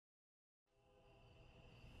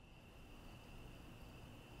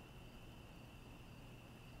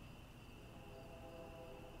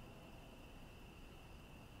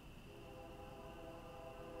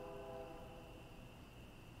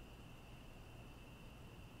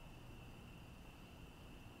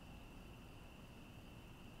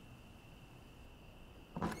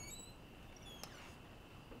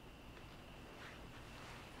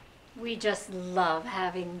We just love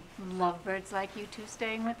having lovebirds like you two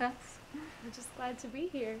staying with us. I'm just glad to be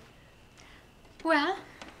here. Well,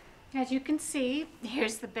 as you can see,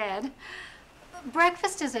 here's the bed.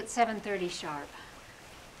 Breakfast is at 7:30 sharp.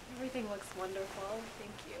 Everything looks wonderful.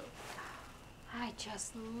 Thank you. I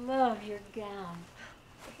just love your gown.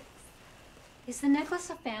 Is the necklace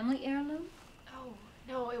a family heirloom? Oh,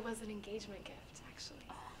 no, it was an engagement gift, actually.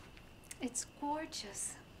 Oh, it's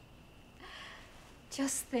gorgeous.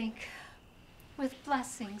 Just think, with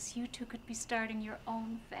blessings, you two could be starting your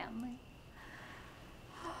own family.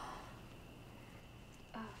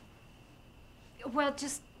 Well,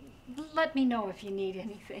 just let me know if you need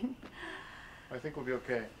anything. I think we'll be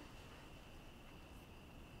okay.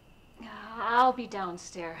 I'll be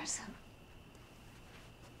downstairs.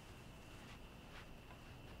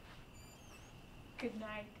 Good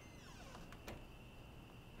night.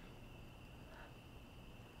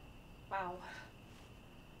 Wow.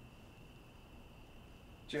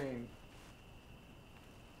 Jane.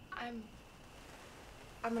 I'm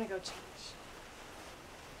gonna go change.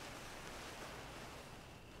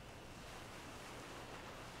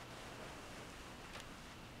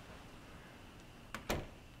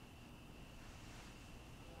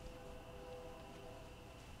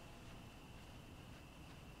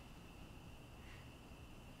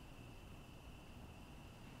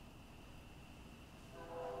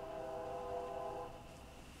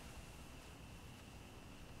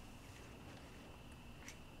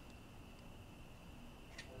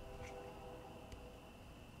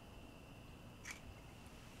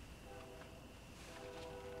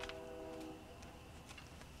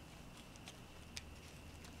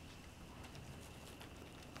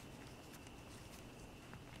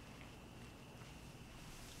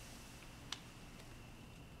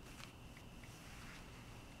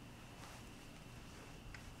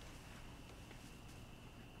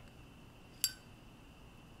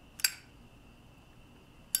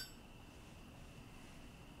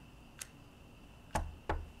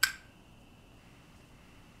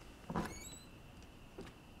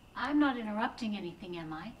 I'm not interrupting anything,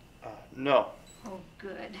 am I? No. Oh,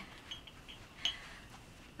 good.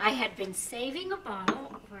 I had been saving a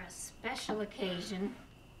bottle for a special occasion.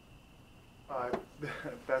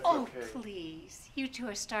 That's Oh, okay. please. You two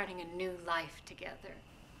are starting a new life together.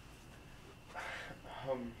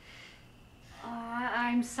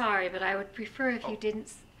 I'm sorry, but I would prefer if you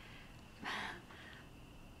didn't.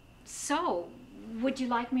 So, would you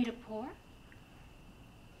like me to pour?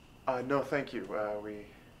 No, thank you.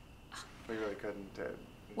 We really couldn't.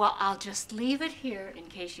 Well, I'll just leave it here in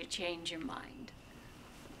case you change your mind.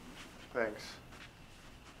 Thanks.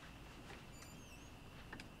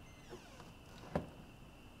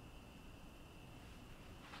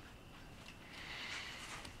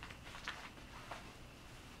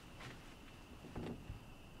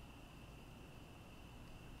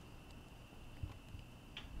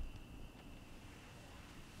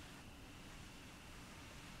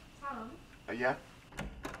 Tom? Yeah?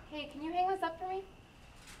 Hey, can you hang this up for me?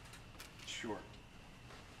 Sure.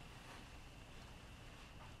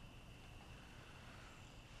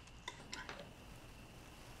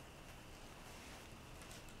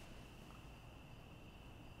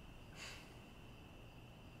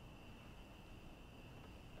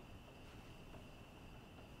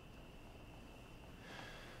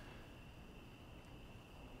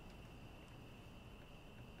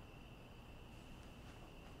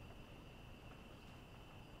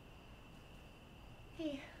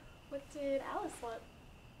 Hey, what did Alice want?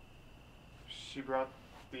 She brought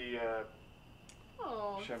the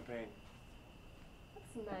Oh, champagne.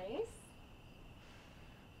 that's nice.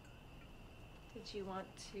 Did you want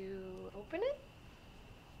to open it?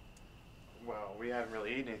 Well, we hadn't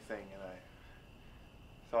really eaten anything, and I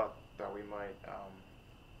thought that we might,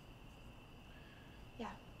 Yeah.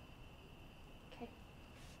 Okay.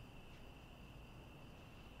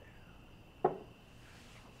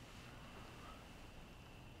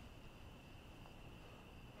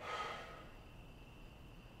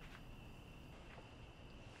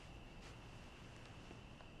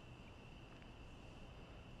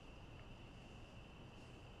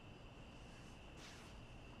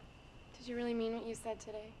 Did you really mean what you said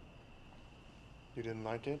today? You didn't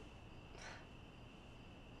like it?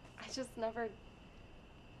 I just never...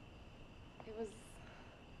 It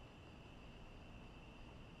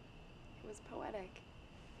was poetic.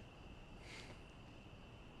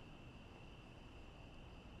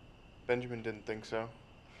 Benjamin didn't think so.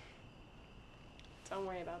 Don't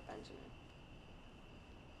worry about Benjamin.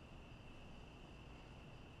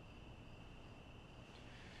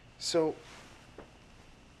 So,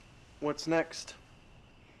 what's next?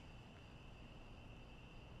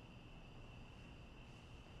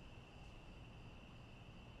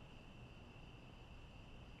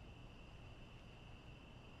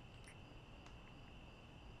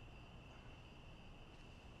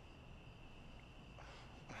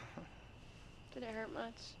 Did it hurt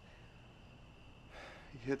much?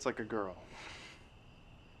 He hits like a girl.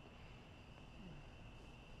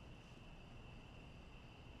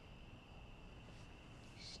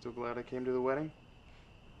 Still glad I came to the wedding?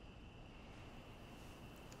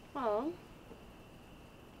 Well,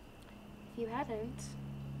 if you hadn't,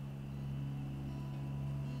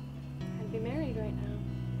 I'd be married right now.